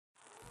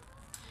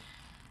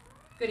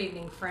Good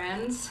evening,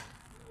 friends.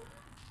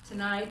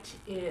 Tonight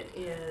it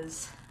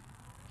is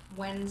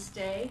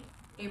Wednesday,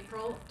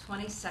 April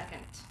 22nd.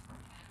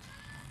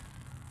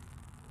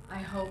 I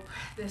hope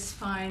this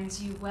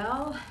finds you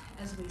well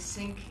as we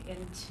sink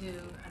into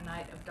a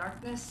night of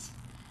darkness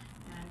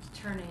and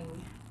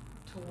turning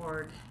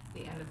toward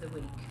the end of the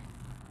week.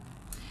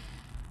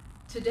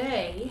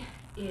 Today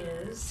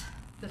is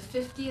the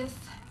 50th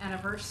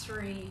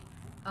anniversary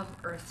of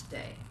Earth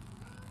Day.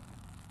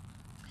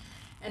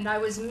 And I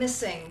was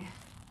missing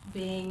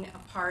being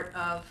a part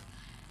of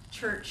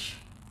church,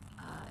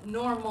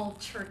 normal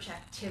church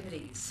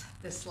activities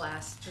this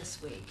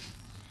week,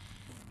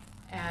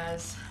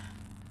 as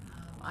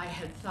I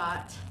had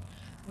thought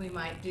we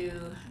might do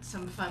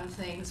some fun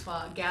things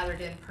while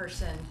gathered in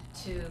person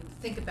to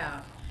think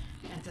about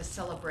and to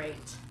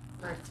celebrate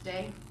Earth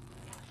Day.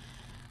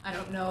 I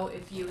don't know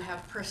if you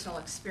have personal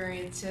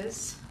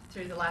experiences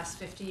through the last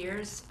 50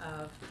 years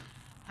of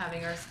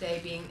having Earth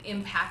Day being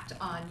impact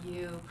on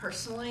you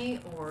personally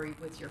or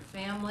with your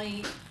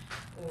family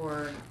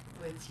or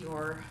with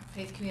your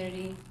faith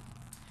community.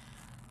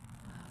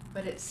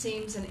 But it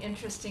seems an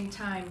interesting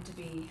time to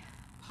be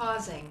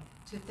pausing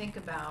to think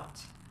about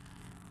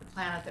the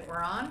planet that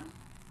we're on,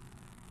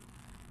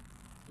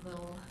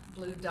 little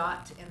blue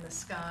dot in the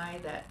sky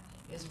that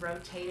is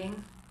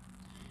rotating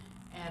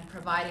and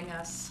providing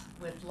us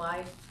with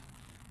life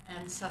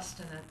and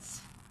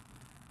sustenance.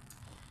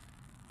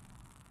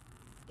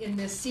 In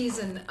this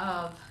season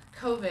of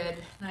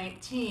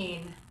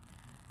COVID-19,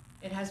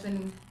 it has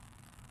been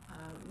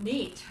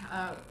neat,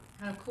 kind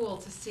of cool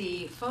to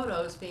see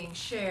photos being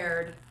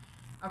shared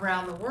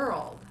around the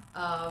world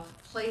of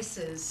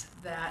places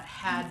that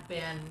had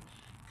been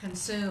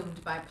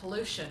consumed by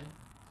pollution,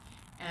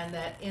 and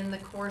that in the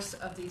course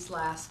of these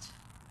last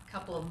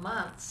couple of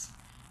months,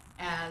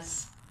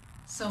 as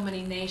so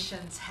many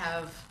nations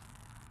have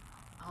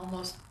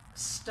almost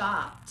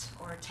stopped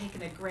or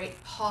taken a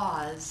great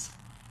pause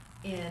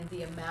in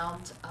the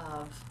amount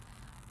of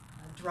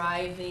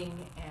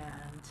driving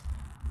and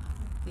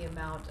the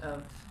amount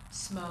of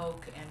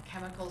smoke and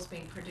chemicals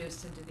being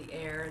produced into the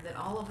air, that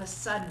all of a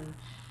sudden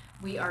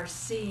we are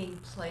seeing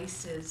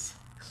places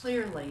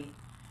clearly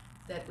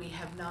that we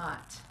have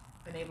not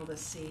been able to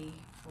see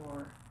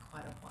for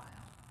quite a while.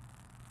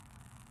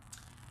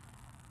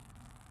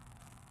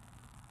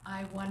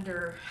 I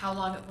wonder how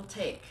long it will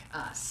take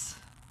us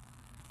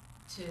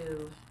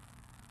to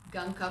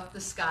gunk up the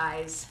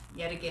skies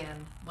yet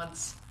again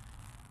once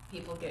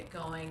people get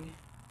going.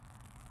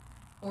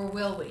 Or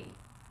will we?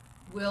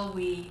 Will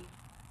we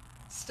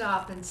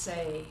stop and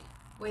say,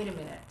 wait a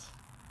minute,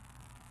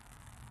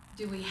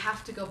 do we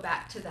have to go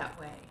back to that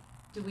way?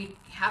 Do we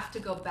have to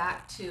go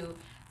back to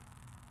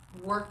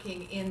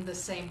working in the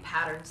same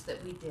patterns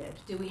that we did?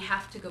 Do we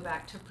have to go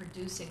back to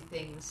producing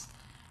things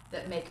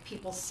that make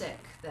people sick,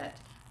 that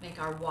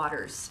make our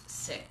waters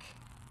sick,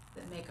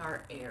 that make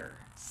our air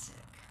sick?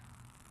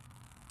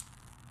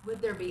 Would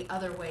there be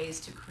other ways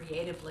to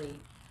creatively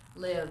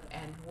live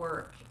and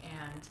work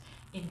and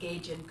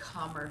engage in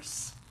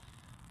commerce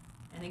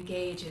and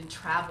engage in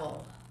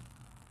travel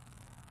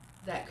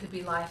that could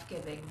be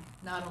life-giving,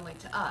 not only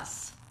to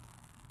us,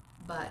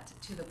 but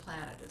to the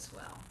planet as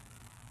well?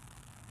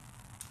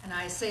 And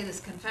I say this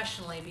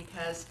confessionally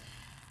because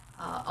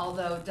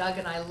although Doug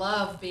and I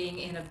love being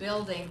in a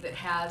building that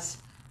has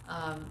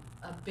a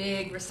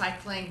big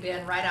recycling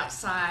bin right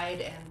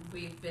outside, and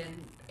we've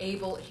been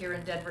able here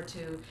in Denver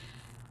to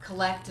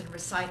collect and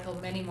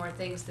recycle many more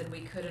things than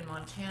we could in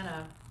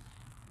Montana,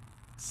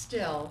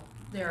 still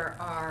there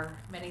are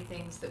many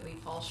things that we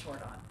fall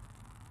short on.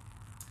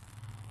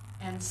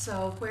 And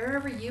so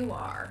wherever you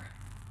are,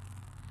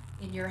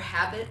 in your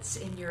habits,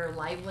 in your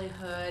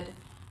livelihood,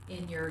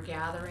 in your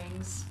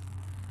gatherings,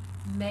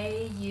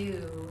 may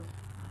you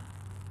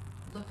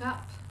look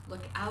up,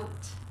 look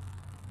out,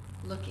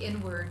 look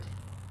inward,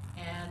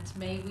 and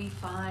may we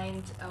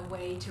find a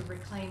way to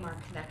reclaim our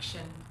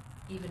connection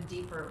even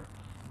deeper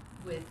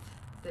with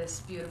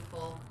this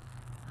beautiful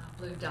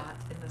blue dot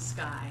in the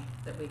sky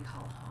that we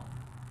call home.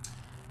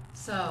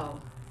 So,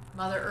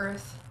 Mother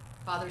Earth,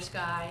 Father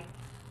Sky,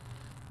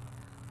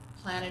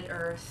 planet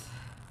Earth,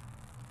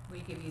 we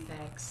give you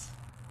thanks,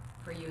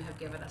 for you have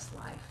given us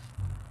life,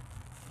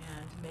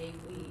 and may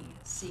we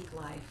seek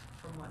life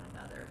from one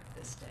another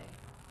this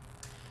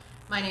day.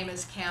 My name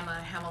is Kama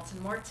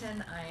Hamilton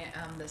Morton. I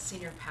am the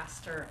senior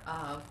pastor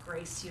of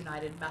Grace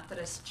United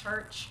Methodist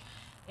Church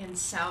in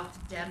South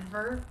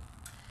Denver.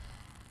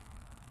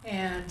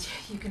 And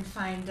you can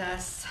find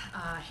us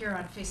here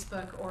on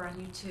Facebook or on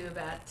YouTube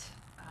at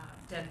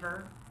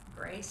Denver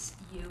Grace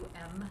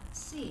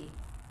UMC.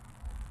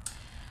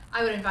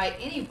 I would invite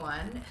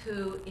anyone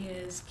who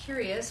is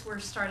curious. We're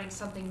starting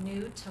something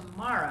new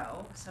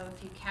tomorrow, so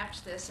if you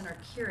catch this and are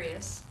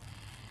curious,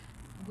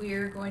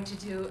 we're going to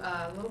do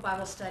a little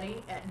Bible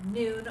study at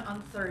noon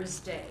on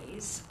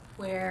Thursdays,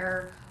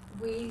 where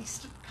we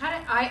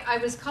I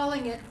was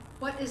calling it,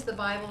 What is the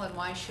Bible and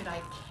Why Should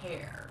I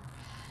Care?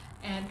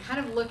 And kind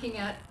of looking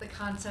at the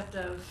concept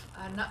of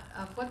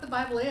what the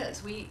Bible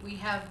is. We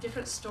have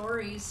different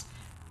stories.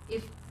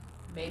 If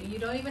maybe you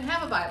don't even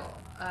have a Bible,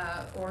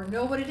 or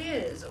know what it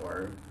is,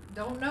 or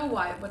don't know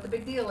what the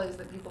big deal is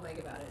that people make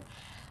about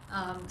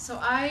it. So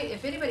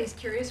if anybody's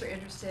curious or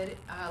interested,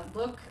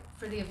 look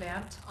for the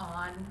event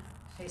on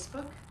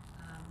Facebook,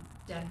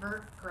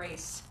 Denver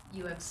Grace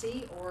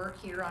UMC, or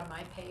here on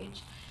my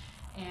page.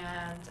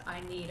 And I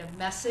need a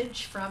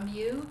message from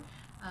you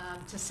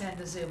to send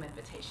a Zoom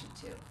invitation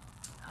to.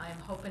 I'm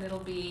hoping it'll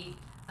be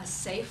a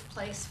safe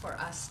place for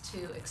us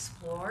to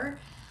explore.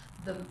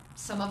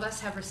 Some of us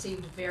have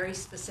received very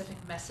specific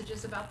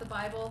messages about the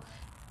Bible,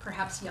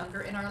 perhaps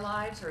younger in our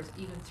lives or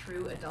even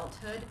through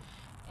adulthood,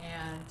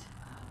 and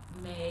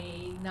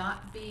may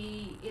not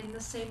be in the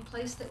same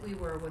place that we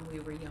were when we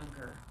were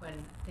younger, when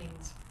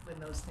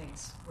those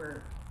things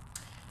were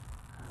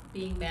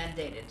being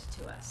mandated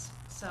to us.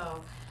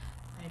 So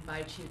I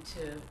invite you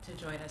to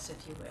join us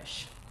if you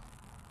wish.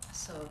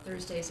 So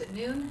Thursdays at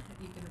noon,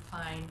 you can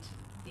find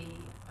the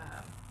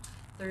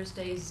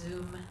Thursday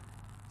Zoom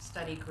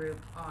study group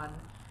on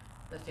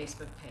the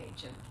Facebook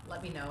page, and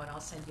let me know and I'll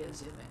send you a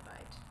Zoom invite.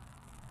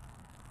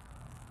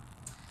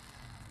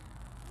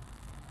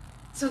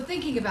 So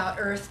thinking about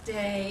Earth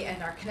Day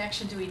and our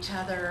connection to each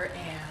other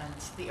and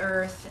the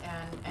earth,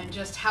 and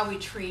just how we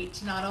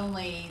treat not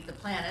only the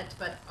planet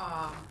but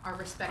our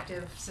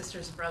respective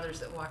sisters and brothers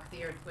that walk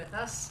the earth with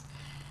us.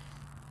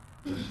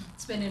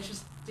 It's been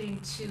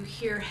interesting to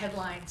hear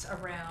headlines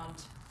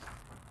around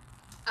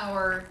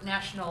our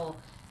national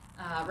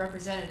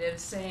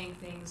representatives saying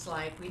things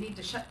like, we need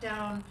to shut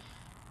down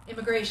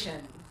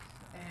immigration,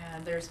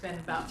 and there's been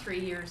about 3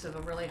 years of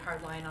a really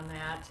hard line on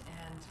that,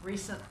 and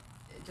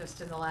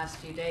just in the last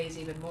few days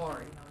even more,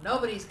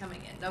 nobody's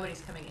coming in.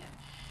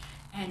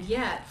 And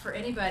yet, for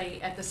anybody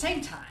at the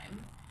same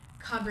time,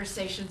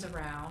 conversations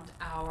around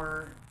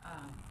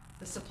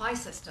the supply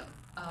system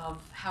of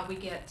how we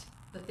get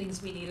the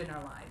things we need in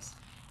our lives.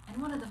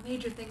 And one of the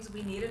major things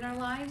we need in our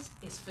lives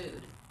is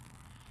food.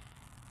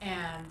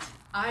 And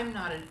I'm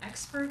not an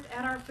expert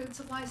at our food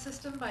supply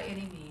system by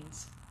any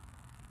means,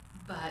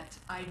 but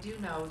I do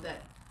know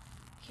that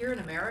here in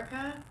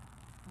America,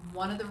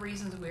 one of the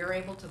reasons we're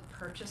able to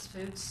purchase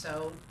food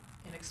so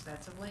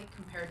inexpensively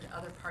compared to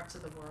other parts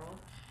of the world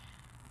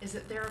is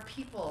that there are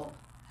people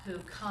who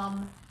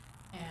come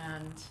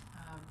and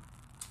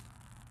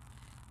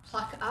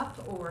pluck up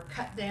or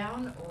cut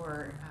down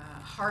or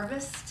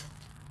harvest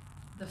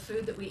the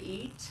food that we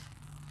eat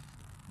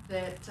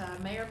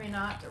that may or may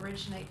not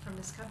originate from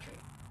this country.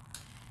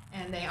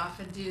 And they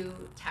often do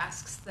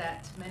tasks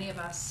that many of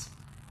us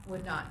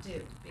would not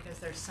do because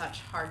there's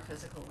such hard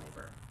physical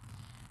labor.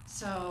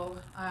 So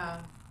I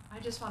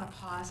just want to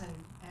pause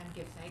and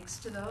give thanks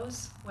to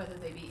those, whether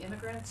they be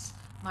immigrants,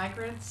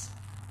 migrants,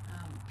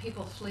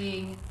 people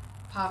fleeing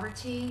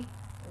poverty,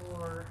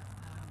 or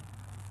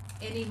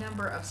any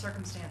number of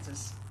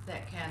circumstances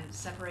that can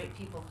separate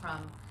people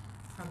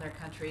from their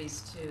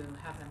countries to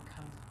have them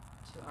come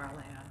to our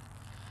land.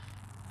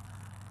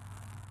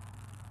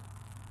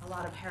 A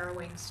lot of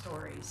harrowing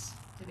stories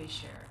to be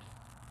shared.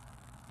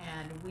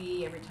 And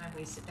every time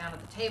we sit down at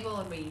the table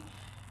and we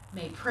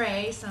may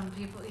pray, some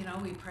people,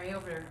 we pray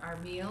over our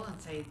meal and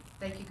say,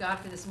 thank you, God,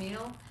 for this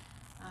meal.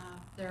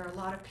 There are a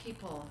lot of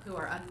people who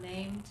are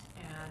unnamed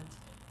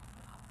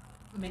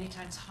and many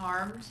times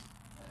harmed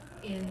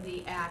in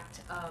the act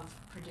of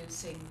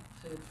producing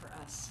food for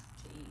us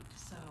to eat.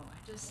 So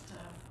I just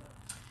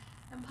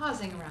am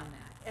pausing around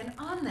that. And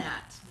on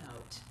that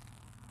note,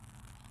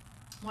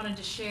 wanted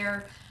to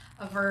share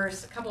a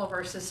couple of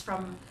verses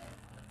from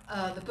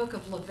the book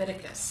of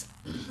Leviticus.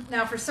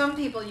 Now, for some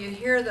people, you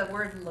hear the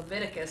word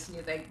Leviticus and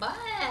you think, bah,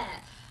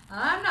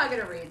 I'm not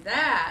going to read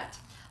that.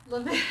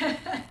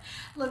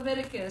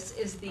 Leviticus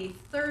is the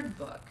third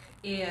book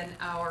in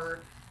our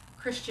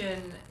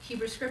Christian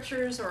Hebrew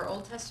Scriptures or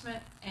Old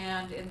Testament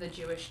and in the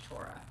Jewish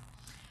Torah.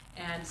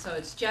 And so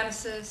it's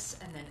Genesis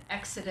and then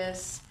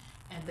Exodus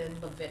and then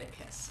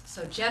Leviticus.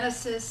 So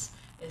Genesis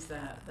is the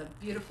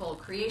beautiful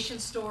creation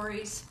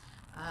stories.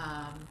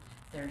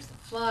 There's the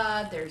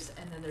flood,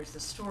 and then there's the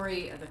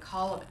story of the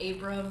call of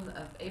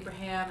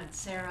Abraham and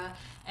Sarah,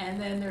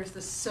 and then there's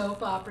the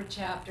soap opera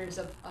chapters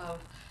of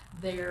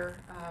their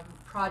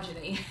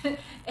progeny,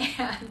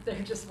 and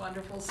they're just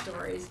wonderful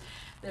stories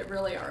that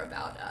really are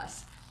about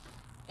us.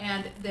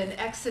 And then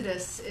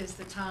Exodus is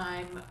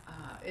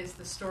is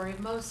the story of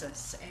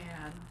Moses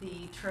and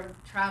the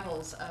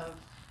travels of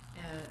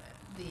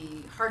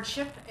the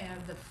hardship and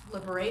the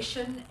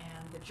liberation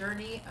and the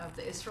journey of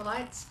the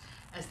Israelites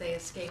as they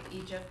escape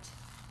Egypt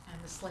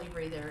and the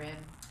slavery therein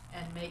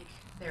and make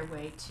their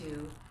way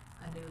to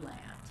a new land.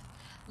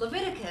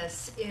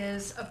 Leviticus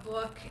is a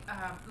book,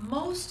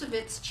 most of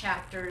its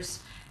chapters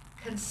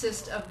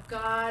consist of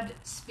God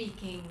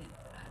speaking,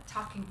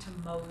 talking to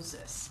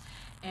Moses.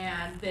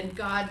 And then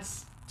God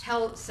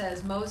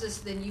says, Moses,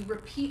 then you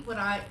repeat what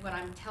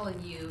I'm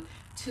telling you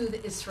to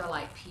the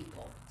Israelite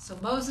people. So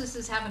Moses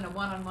is having a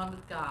one-on-one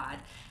with God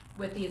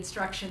with the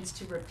instructions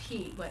to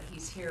repeat what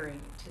he's hearing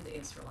to the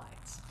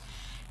Israelites.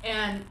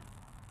 And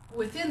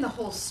within the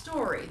whole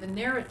story, the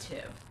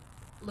narrative,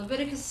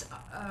 Leviticus,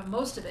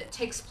 most of it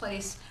takes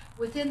place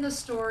within the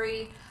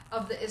story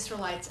of the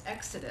Israelites'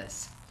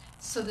 Exodus.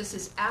 So this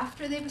is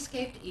after they've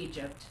escaped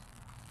Egypt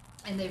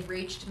and they've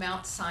reached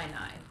Mount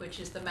Sinai, which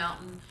is the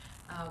mountain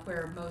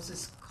where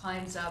Moses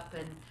climbs up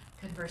and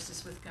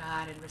converses with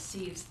God and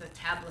receives the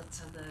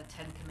tablets of the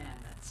Ten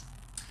Commandments.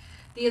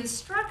 The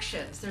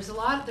instructions, there's a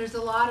lot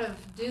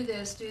of do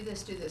this, do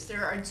this, do this.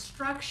 There are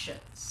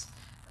instructions.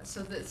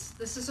 So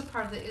this is a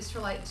part of the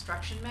Israelite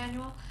instruction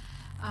manual.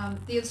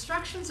 The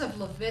instructions of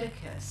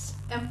Leviticus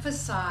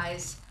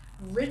emphasize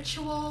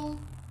ritual,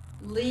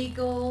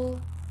 legal,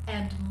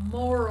 and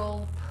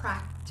moral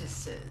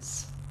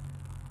practices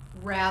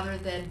rather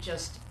than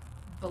just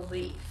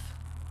belief.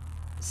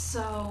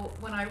 So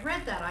when I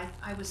read that,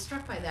 I was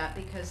struck by that,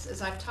 because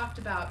as I've talked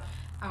about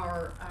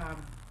our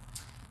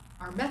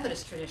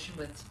Methodist tradition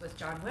with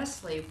John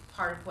Wesley,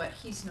 part of what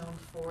he's known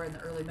for, and the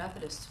early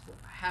Methodists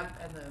have,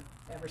 and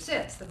ever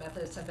since the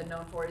Methodists have been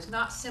known for, is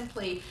not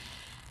simply,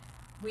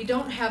 we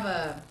don't have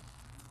a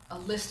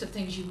list of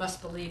things you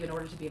must believe in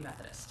order to be a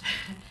Methodist,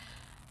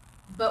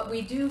 but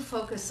we do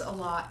focus a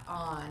lot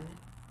on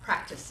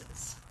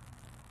practices.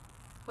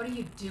 What are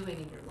you doing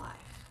in your life?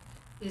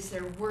 Is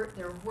there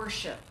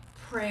worship,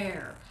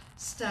 prayer,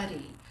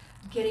 study,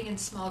 getting in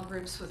small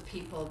groups with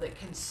people that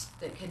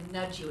can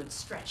nudge you and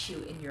stretch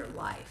you in your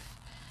life?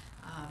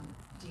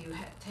 Do you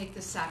take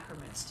the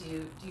sacraments? Do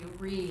you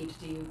read?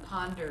 Do you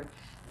ponder?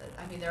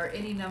 I mean, there are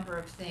any number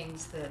of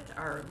things that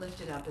are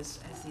lifted up as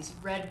these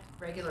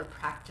regular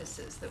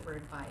practices that we're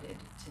invited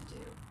to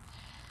do.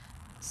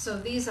 So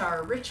these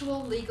are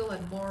ritual, legal,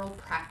 and moral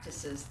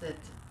practices that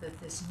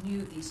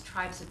these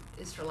tribes of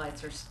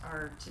Israelites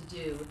are to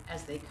do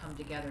as they come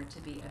together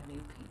to be a new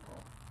people.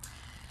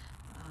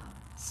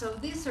 So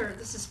this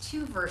is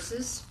 2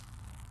 verses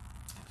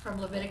from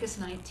Leviticus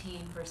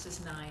 19, verses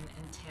 9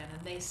 and 10,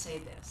 and they say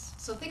this.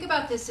 So think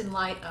about this in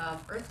light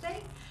of Earth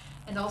Day,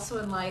 and also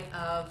in light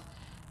of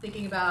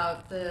thinking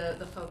about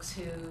the folks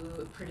who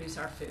produce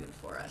our food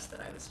for us that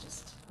I was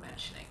just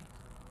mentioning.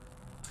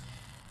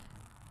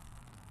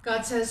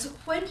 God says,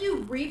 "When you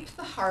reap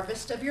the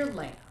harvest of your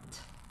land,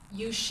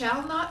 you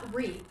shall not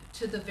reap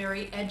to the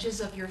very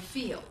edges of your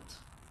field,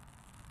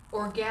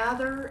 or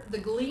gather the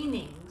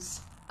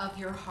gleanings of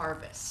your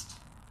harvest.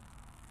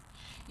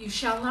 You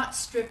shall not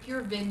strip your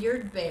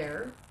vineyard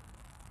bare,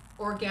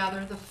 or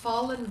gather the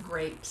fallen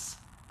grapes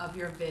of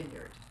your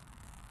vineyard.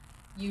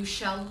 You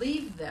shall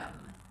leave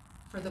them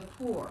for the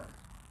poor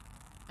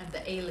and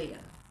the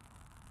alien.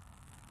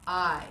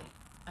 I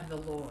am the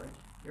Lord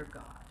your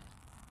God."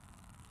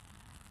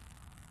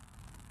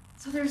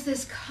 So there's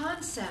this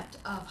concept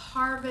of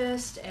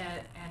harvest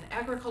and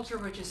agriculture,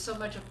 which is so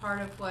much a part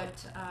of what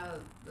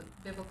the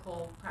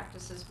biblical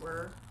practices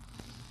were.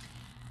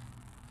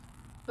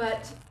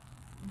 But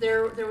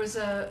there was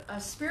a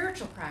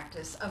spiritual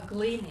practice of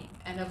gleaning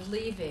and of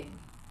leaving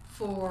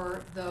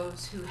for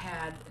those who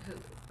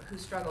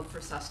struggled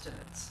for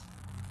sustenance.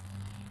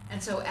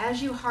 And so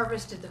as you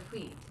harvested the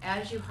wheat,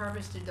 as you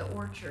harvested the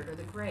orchard or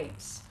the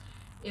grapes,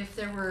 if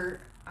there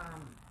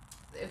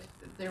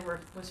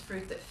was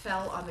fruit that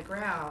fell on the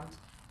ground,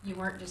 you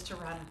weren't just to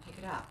run and pick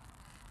it up,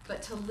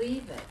 but to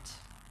leave it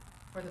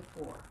for the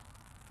poor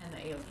and the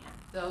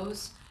alien,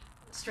 those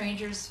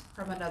strangers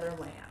from another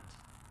land,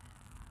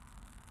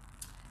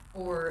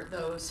 or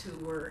those who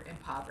were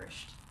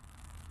impoverished.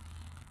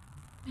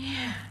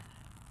 Man,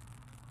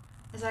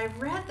 as I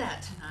read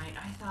that tonight,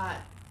 I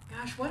thought,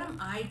 gosh, what am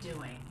I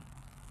doing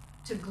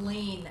to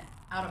glean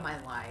out of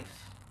my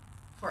life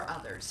for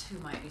others who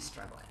might be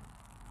struggling?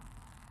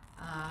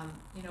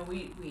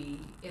 We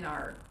in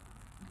our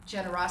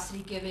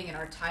generosity giving and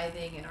our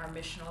tithing and our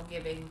missional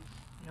giving,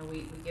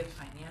 we give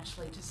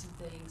financially to some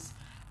things.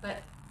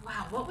 But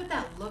wow, what would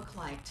that look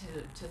like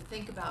to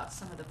think about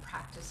some of the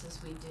practices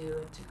we do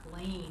and to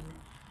glean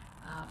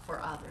for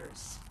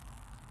others?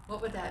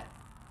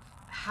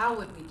 How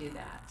would we do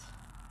that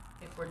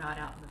if we're not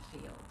out in the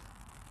field?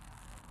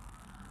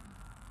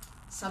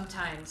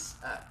 Sometimes,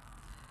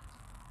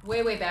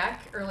 way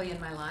back, early in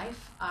my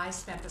life, I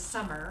spent a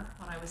summer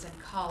when I was in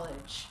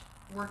college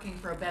working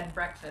for a bed and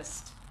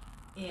breakfast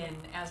in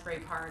Asbury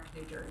Park,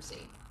 New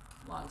Jersey.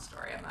 Long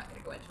story, I'm not going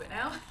to go into it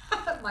now.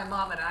 My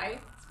mom and I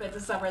spent a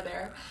summer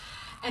there.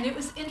 And it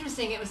was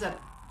interesting. It was a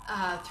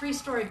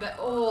 3-story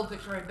old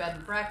Victorian bed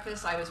and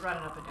breakfast. I was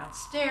running up and down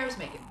stairs,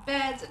 making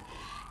beds.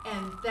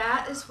 And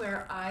that is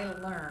where I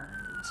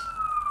learned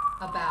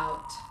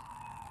about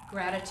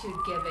gratitude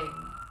giving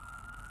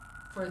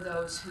for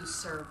those who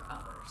serve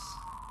others.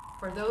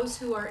 For those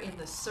who are in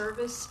the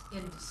service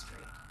industry,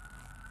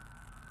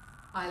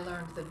 I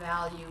learned the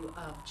value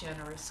of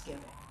generous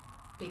giving.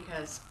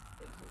 Because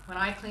when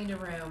I cleaned a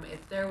room,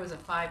 if there was a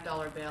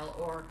 $5 bill,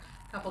 or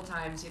a couple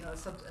times, a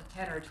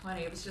 10 or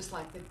 20, it was just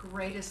like the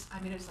greatest. I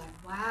mean, it was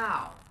like,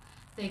 wow.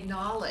 They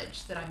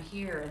acknowledge that I'm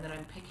here and that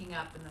I'm picking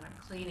up and that I'm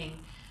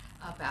cleaning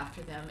up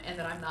after them and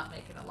that I'm not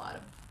making a lot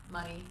of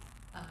money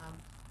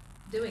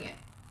doing it.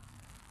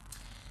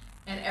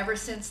 And ever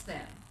since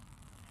then,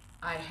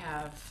 I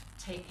have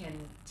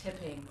taken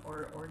tipping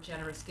or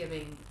generous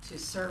giving to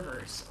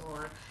servers,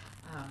 or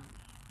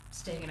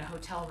staying in a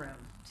hotel room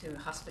to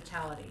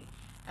hospitality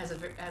as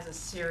a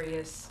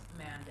serious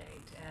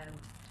mandate. And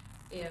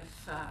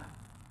if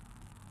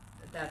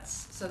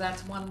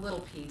that's one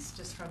little piece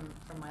just from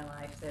my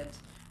life that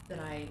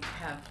I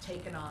have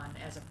taken on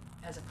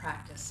as a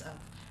practice of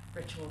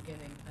ritual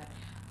giving. But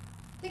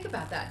think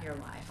about that in your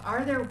life.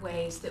 Are there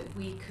ways that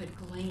we could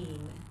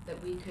glean, that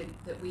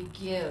we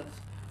give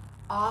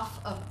off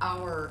of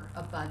our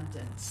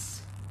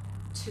abundance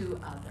to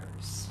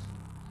others?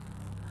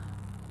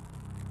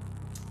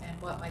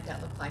 And what might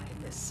that look like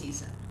in this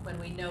season, when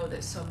we know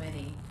that so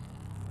many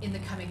in the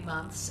coming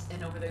months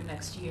and over the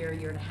next year,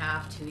 year and a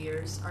half, 2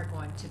 years are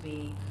going to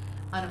be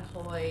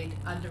unemployed,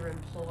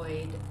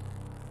 underemployed,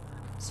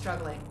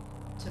 struggling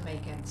to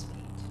make ends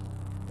meet?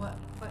 What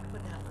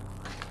would that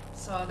look like?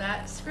 So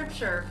that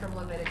scripture from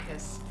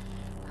Leviticus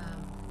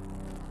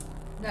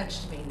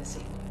nudged me this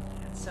evening,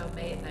 and so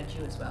may it nudge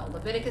you as well.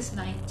 Leviticus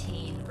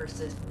 19,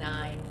 verses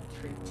 9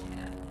 through 10,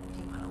 if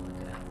you want to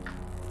look it up.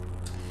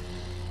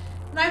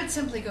 And I would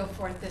simply go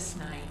forth this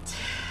night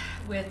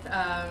with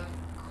a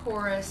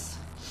chorus,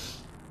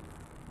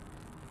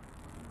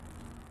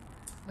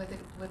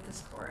 with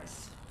this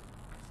chorus.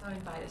 So I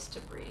invite us to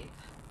breathe.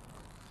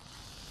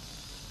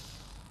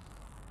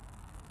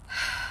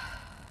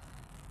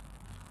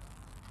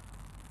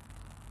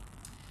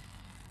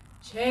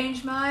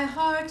 Change my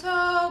heart,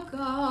 O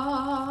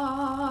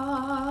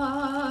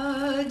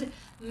God,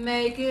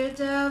 make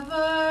it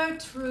ever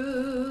true.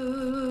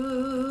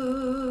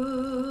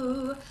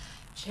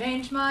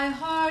 Change my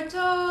heart,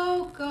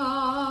 O God,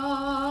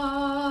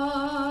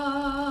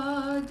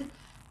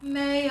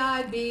 may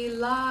I be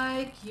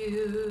like you.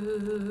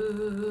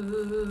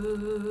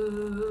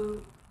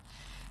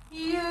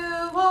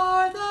 You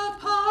are the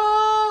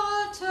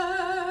potter,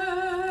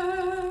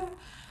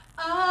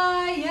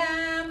 I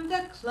am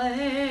the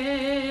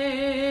clay.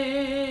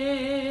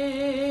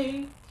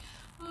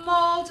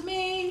 Mold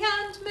me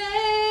and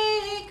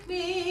make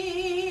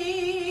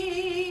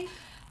me,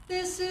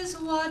 this is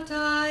what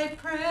I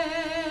pray.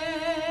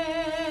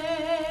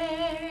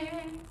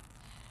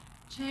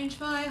 Change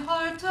my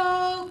heart,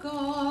 O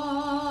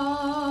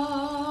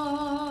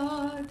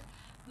God,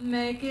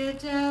 make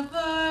it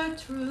ever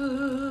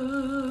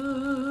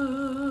true.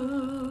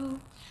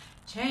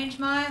 Change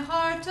my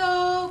heart,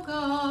 O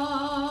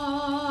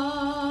God,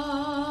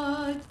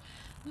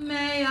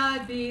 may I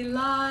be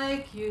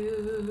like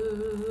you.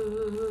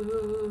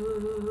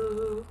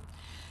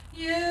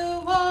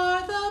 You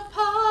are the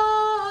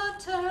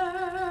potter,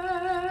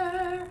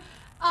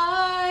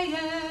 I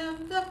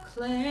am the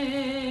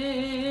clay.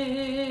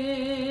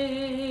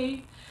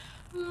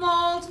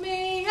 Mold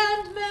me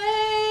and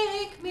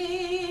make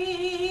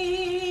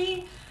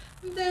me,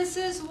 this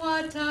is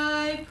what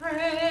I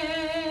pray.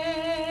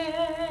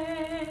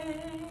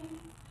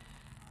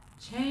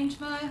 Change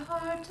my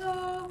heart,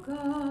 O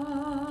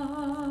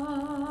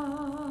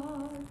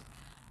God,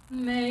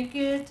 make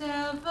it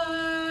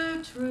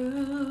ever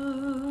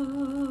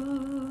true.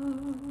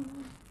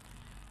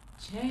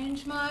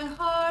 Change my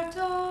heart,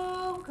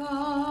 O God,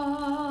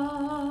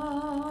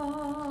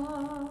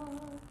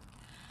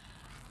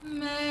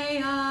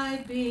 may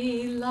I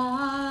be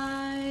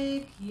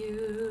like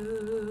you.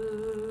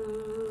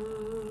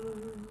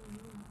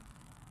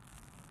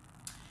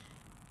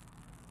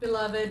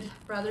 Beloved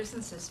brothers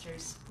and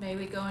sisters, may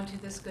we go into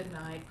this good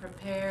night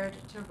prepared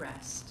to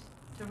rest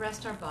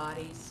our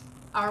bodies,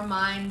 our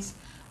minds,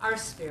 our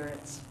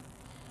spirits.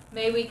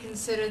 May we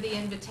consider the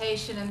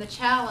invitation and the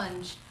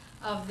challenge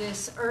of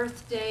this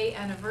Earth Day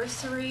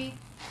anniversary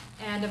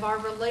and of our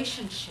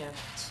relationship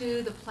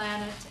to the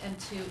planet and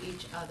to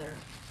each other.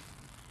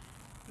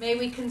 May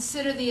we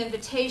consider the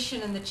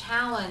invitation and the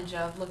challenge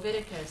of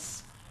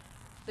Leviticus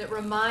that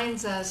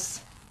reminds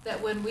us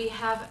that when we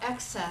have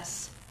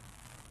excess,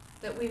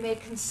 that we may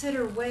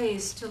consider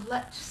ways to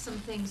let some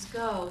things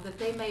go, that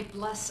they may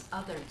bless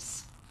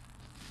others.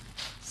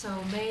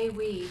 So may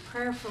we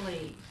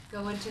prayerfully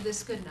go into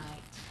this good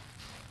night,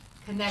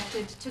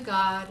 connected to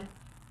God,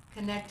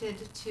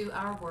 connected to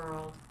our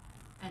world,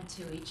 and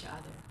to each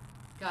other.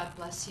 God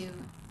bless you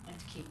and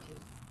keep you.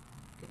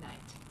 Good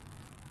night.